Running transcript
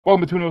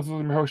Welcome to Tunos.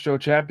 I'm your host, Joe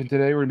Chap, and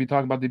today we're going to be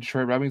talking about the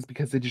Detroit Red Wings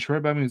because the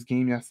Detroit Red Wings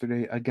game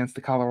yesterday against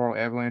the Colorado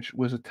Avalanche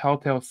was a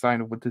telltale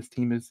sign of what this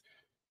team is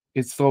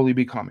slowly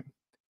becoming.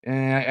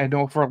 And I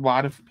know for a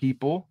lot of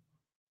people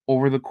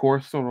over the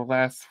course of the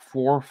last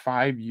 4 or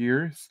 5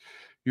 years,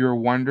 you're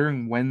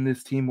wondering when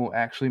this team will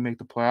actually make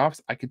the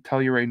playoffs. I could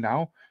tell you right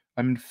now,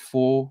 I'm in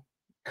full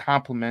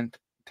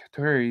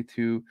complimentary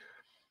to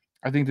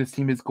I think this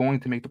team is going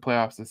to make the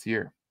playoffs this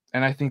year.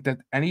 And I think that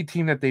any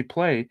team that they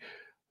play,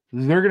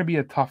 they're going to be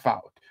a tough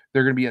out.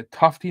 They're going to be a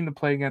tough team to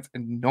play against,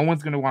 and no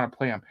one's going to want to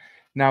play them.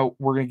 Now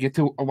we're going to get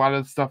to a lot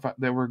of the stuff that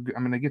I'm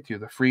going to get to.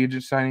 The free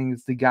agent signing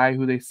is the guy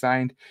who they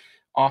signed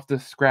off the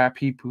scrap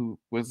heap, who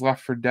was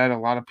left for dead. A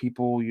lot of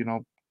people,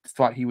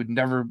 thought he would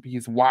never.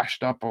 He's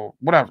washed up or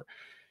whatever.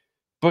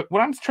 But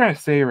what I'm trying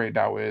to say right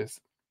now is,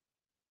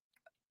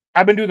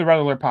 I've been doing the Red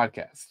Alert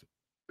podcast.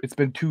 It's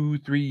been 2,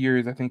 3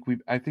 years. I think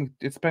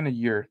it's been a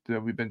year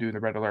that we've been doing the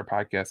Red Alert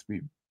podcast.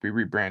 We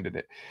rebranded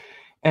it.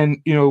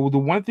 And the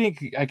one thing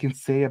I can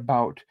say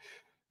about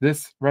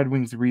this Red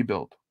Wings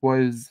rebuild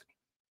was,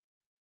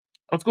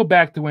 let's go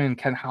back to when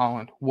Ken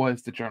Holland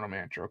was the general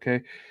manager, okay?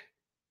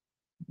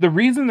 The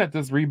reason that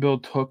this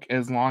rebuild took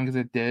as long as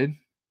it did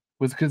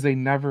was because they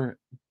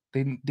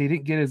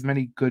didn't get as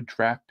many good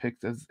draft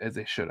picks as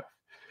they should have.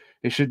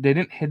 They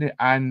didn't hit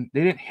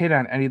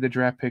on any of the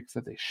draft picks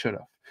that they should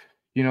have.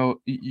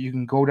 You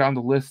can go down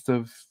the list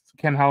of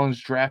Ken Holland's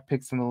draft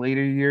picks in the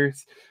later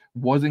years,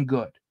 wasn't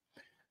good.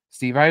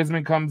 Steve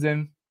Yzerman comes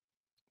in,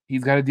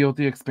 he's got to deal with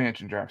the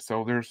expansion draft.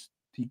 So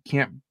he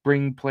can't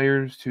bring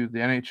players to the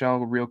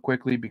NHL real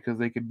quickly because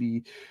they could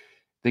be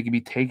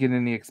taken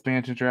in the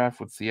expansion draft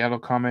with Seattle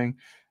coming.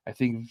 I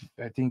think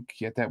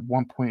at that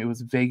one point it was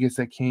Vegas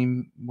that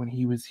came when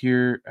he was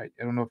here. I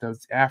don't know if that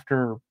was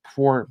after or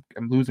before.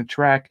 I'm losing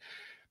track.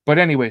 But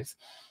anyways,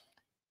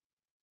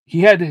 he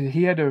had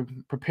to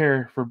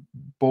prepare for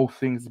both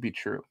things to be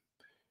true.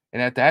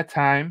 And at that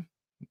time,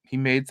 he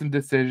made some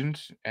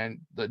decisions, and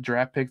the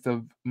draft picks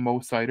of Mo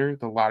Sider,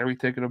 the lottery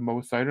ticket of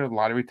Mo Sider, the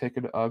lottery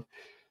ticket of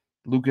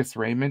Lucas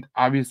Raymond.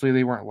 Obviously,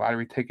 they weren't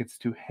lottery tickets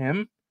to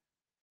him,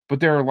 but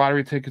there are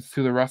lottery tickets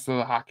to the rest of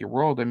the hockey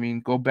world. I mean,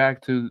 go back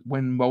to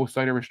when Mo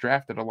Sider was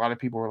drafted. A lot of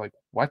people were like,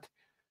 "What?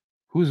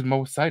 Who's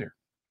Mo Sider?"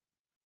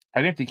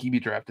 I didn't think he'd be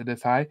drafted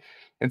this high,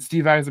 and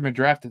Steve Yzerman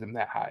drafted him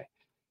that high.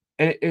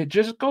 And it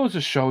just goes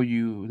to show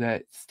you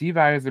that Steve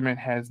Yzerman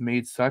has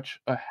made such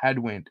a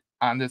headwind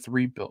on this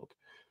rebuild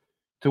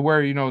to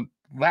where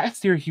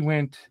last year he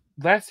went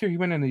into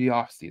the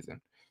offseason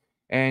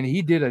and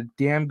he did a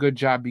damn good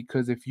job,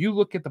 because if you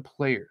look at the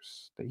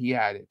players that he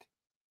added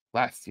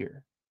last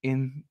year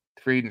in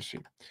free agency,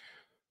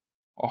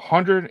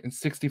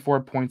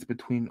 164 points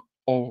between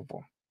all of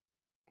them.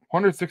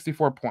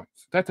 164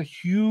 points. That's a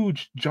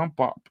huge jump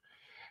up.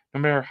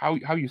 No matter how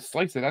you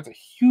slice it, that's a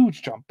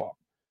huge jump up.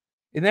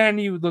 And then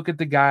you look at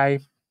the guy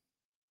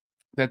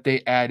that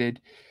they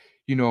added,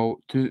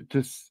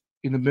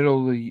 in the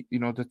middle of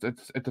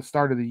at the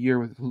start of the year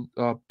with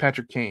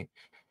Patrick Kane.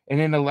 And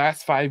in the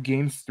last 5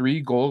 games,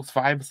 3 goals,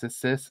 5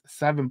 assists,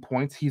 7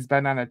 points. He's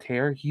been on a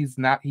tear. He's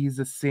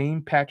the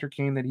same Patrick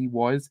Kane that he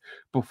was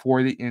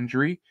before the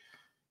injury.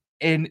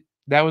 And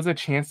that was a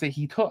chance that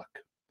he took.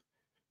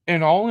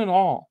 And all in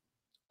all,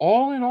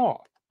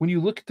 when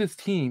you look at this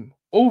team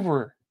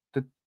over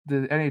the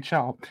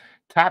NHL,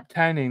 top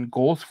 10 in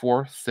goals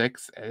for,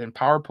 6th, and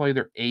power play,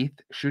 they're 8th,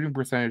 shooting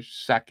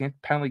percentage 2nd,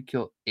 penalty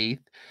kill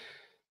 8th.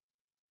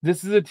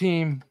 This is a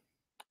team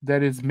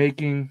that is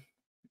making,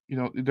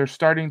 they're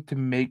starting to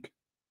make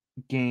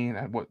gain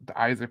at what the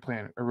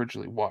Yzerplan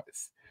originally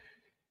was.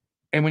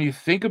 And when you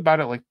think about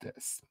it like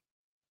this,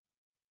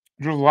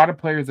 there's a lot of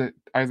players that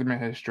Yzerman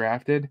has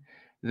drafted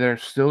that are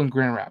still in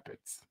Grand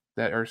Rapids,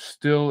 that are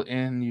still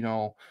in,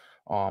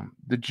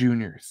 the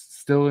juniors,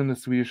 still in the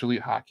Swedish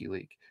Elite Hockey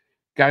League.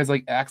 Guys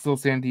like Axel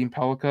Sandin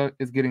Pellikka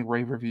is getting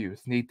rave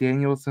reviews. Nate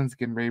Danielson's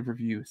getting rave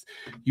reviews.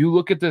 You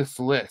look at this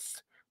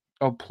list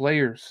of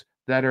players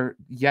that are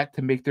yet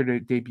to make their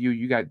debut.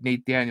 You got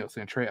Nate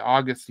Danielson, Trey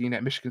Augustine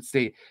at Michigan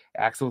State,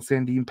 Axel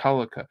Sandin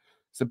Pellikka,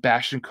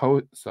 Sebastian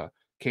Kosa,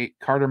 Kate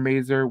Carter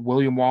Mazer,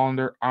 William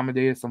Wallander,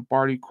 Amadeus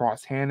Lombardi,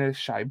 Cross Hannes,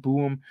 Shai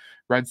Boom,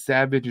 Red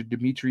Savage, and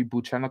Dmitry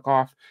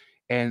Buchenikov.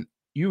 And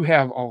you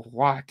have a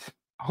lot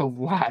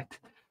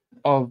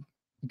of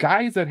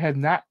guys that have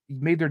not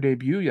made their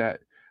debut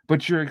yet,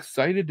 but you're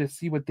excited to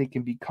see what they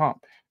can become.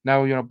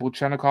 Now,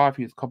 Buchenikov,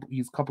 he's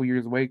a couple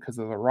years away because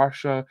of the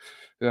Russia.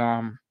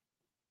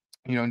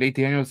 Nate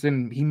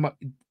Danielson,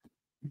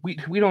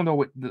 we don't know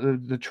what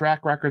the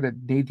track record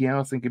that Nate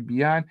Danielson could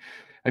be on.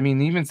 I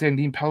mean, even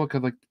Sandin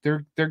Pellikka, like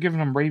they're giving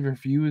him rave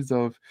reviews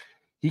of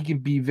he can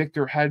be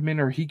Victor Hedman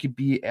or he could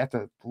be at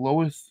the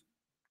lowest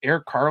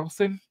Eric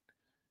Carlson.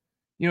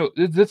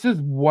 This is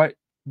what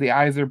the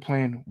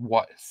Yzerplan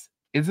was.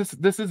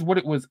 This is what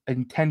it was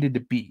intended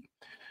to be.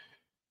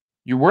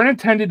 You weren't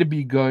intended to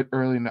be good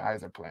early in the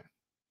Yzerplan.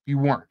 You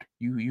weren't.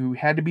 You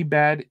had to be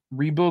bad.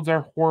 Rebuilds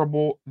are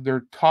horrible.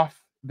 They're tough.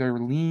 They're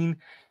lean.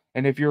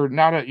 And if you're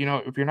not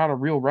a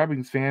real Red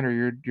Wings fan, or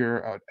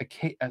you're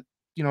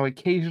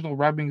occasional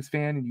Red Wings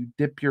fan and you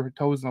dip your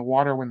toes in the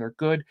water when they're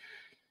good,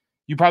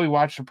 you probably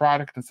watched the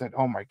product and said,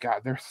 "Oh my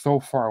God, they're so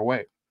far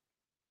away."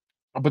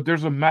 But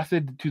there's a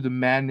method to the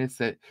madness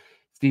that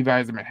Steve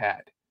Yzerman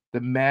had.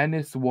 The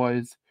madness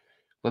was,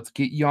 let's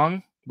get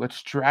young,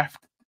 let's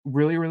draft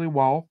really, really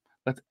well.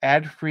 Let's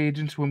add free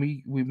agents when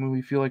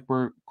we feel like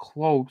we're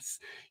close,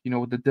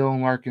 with the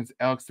Dylan Larkins,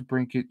 Alex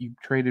DeBrincat you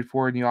traded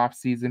for in the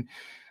offseason.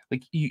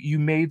 Like you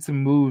made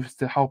some moves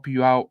to help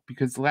you out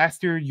because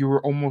last year you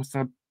were almost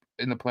up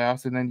in the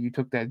playoffs and then you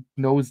took that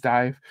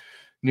nosedive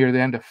near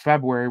the end of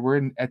February.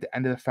 We're at the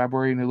end of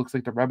February and it looks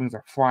like the Red Wings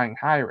are flying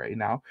high right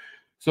now.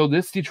 So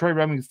this Detroit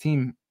Red Wings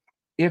team,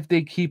 if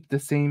they keep the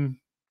same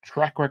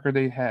track record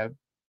they have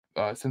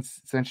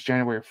since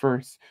January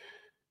 1st,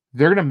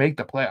 they're going to make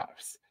the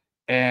playoffs.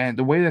 And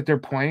the way that they're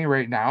playing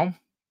right now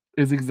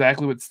is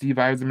exactly what Steve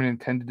Yzerman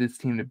intended this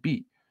team to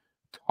be: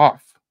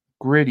 tough,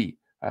 gritty,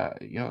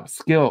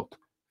 skilled,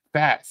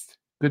 fast,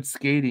 good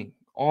skating,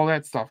 all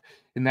that stuff.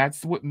 And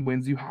that's what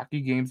wins you hockey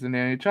games in the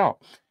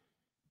NHL.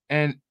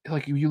 And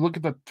like if you look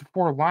at the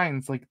four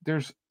lines, like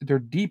they're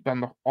deep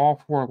on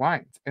all four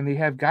lines, and they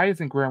have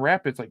guys in Grand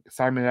Rapids like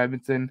Simon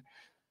Edmondson,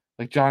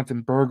 like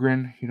Jonathan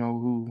Berggren,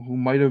 who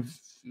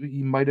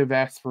might have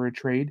asked for a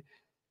trade.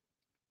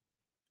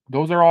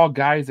 Those are all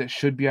guys that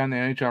should be on the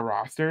NHL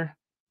roster,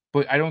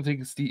 but I don't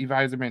think Steve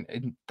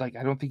Yzerman,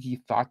 I don't think he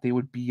thought they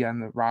would be on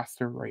the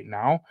roster right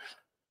now.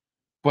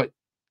 But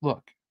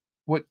look,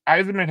 what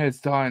Yzerman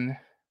has done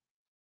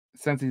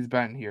since he's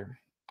been here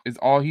is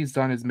all he's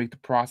done is make the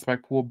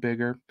prospect pool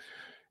bigger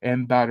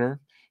and better.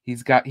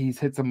 He's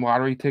hit some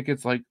lottery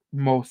tickets like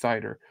Mo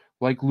Sider,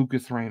 like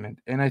Lucas Raymond.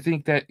 And I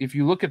think that if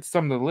you look at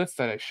some of the lists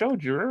that I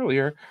showed you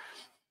earlier,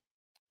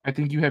 I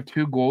think you have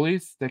two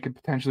goalies that could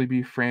potentially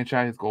be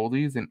franchise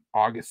goalies in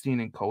Augustine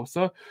and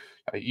Kosa.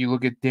 You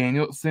look at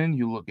Danielson,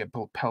 you look at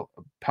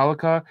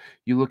Pelika,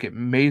 you look at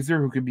Mazer,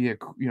 who could be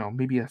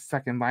maybe a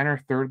second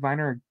liner, third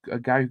liner, a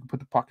guy who can put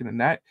the puck in the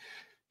net.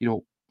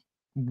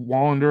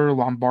 Wallander,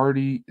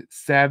 Lombardi,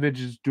 Savage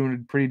is doing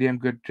a pretty damn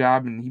good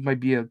job, and he might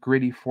be a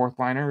gritty fourth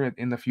liner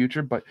in the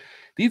future. But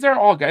these are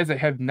all guys that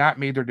have not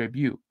made their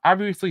debut.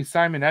 Obviously,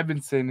 Simon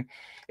Edmondson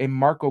and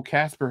Marco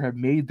Casper have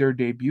made their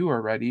debut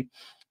already,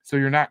 so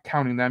you're not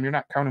counting them. You're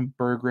not counting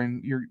Berggren.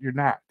 You're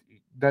not.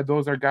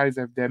 Those are guys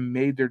that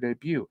made their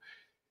debut.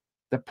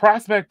 The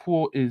prospect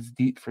pool is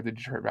deep for the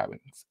Detroit Red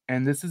Wings,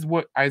 and this is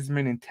what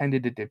Yzerman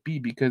intended it to be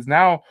because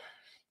now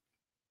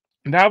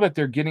that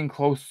they're getting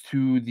close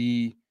to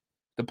the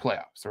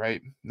playoffs,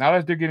 right? Now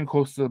that they're getting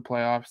close to the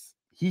playoffs,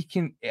 he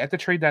can at the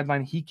trade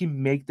deadline, he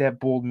can make that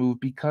bold move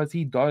because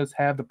he does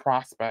have the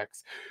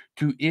prospects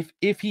to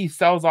if he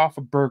sells off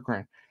a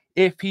Berggren,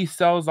 if he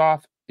sells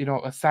off,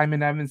 a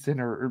Simon Edmondson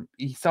or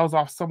he sells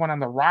off someone on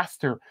the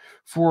roster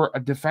for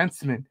a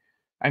defenseman.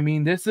 I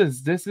mean, this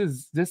is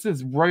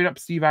right up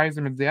Steve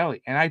Yzerman's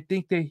alley. And I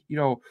think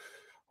a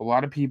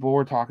lot of people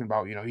were talking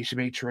about, he should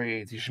make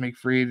trades, he should make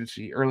free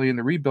agency early in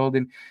the rebuild,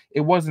 and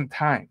it wasn't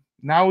time.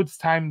 Now it's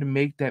time to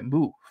make that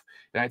move.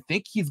 And I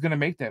think he's going to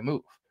make that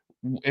move.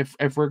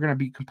 If we're going to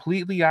be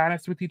completely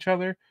honest with each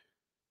other,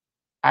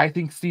 I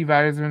think Steve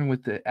Yzerman,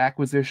 with the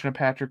acquisition of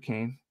Patrick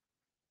Kane,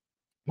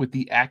 with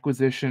the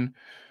acquisition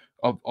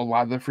of a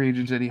lot of the free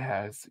agents that he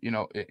has,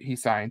 he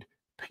signed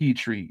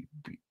Petrie,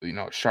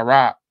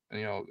 Sherratt,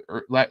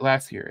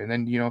 last year. And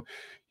then,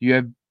 you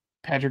have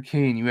Patrick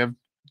Kane, you have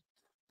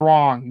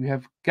Strong, you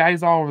have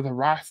guys all over the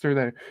roster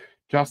that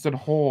Justin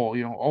Holl,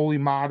 Oli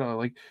Mata,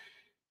 like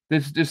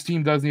this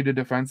team does need a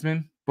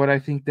defenseman, but I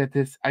think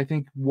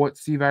what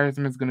Steve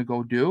Yzerman is going to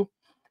go do,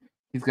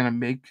 he's going to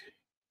make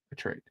a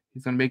trade.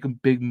 He's going to make a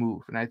big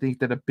move, and I think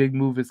that a big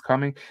move is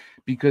coming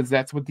because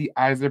that's what the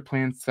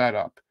Yzerplan set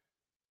up.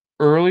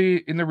 Early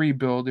in the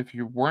rebuild, if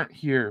you weren't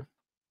here,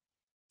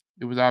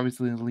 it was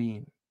obviously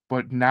lean,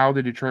 but now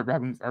the Detroit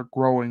Red Wings are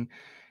growing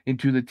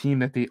into the team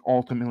that they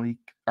ultimately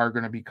are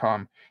going to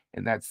become,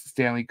 and that's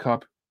Stanley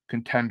Cup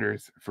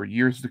contenders for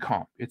years to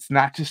come. It's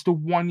not just a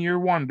one-year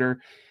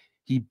wonder.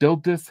 He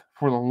built this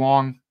for the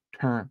long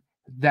term.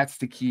 That's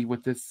the key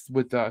with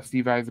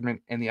Steve Yzerman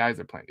and the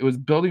Yzerplan. It was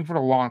building for the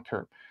long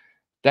term.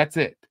 That's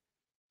it,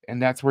 and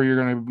that's where you're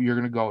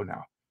gonna go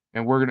now.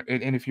 And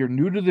and if you're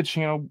new to the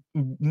channel,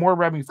 more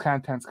Red Wings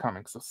content's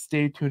coming. So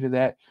stay tuned to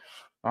that.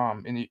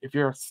 And if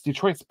you're a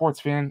Detroit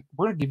sports fan,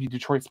 we're gonna give you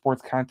Detroit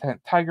sports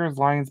content: Tigers,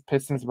 Lions,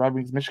 Pistons, Red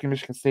Wings, Michigan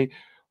State,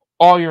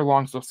 all year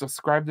long. So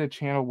subscribe to the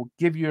channel. We'll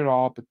give you it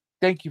all. But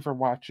thank you for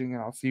watching,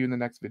 and I'll see you in the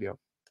next video.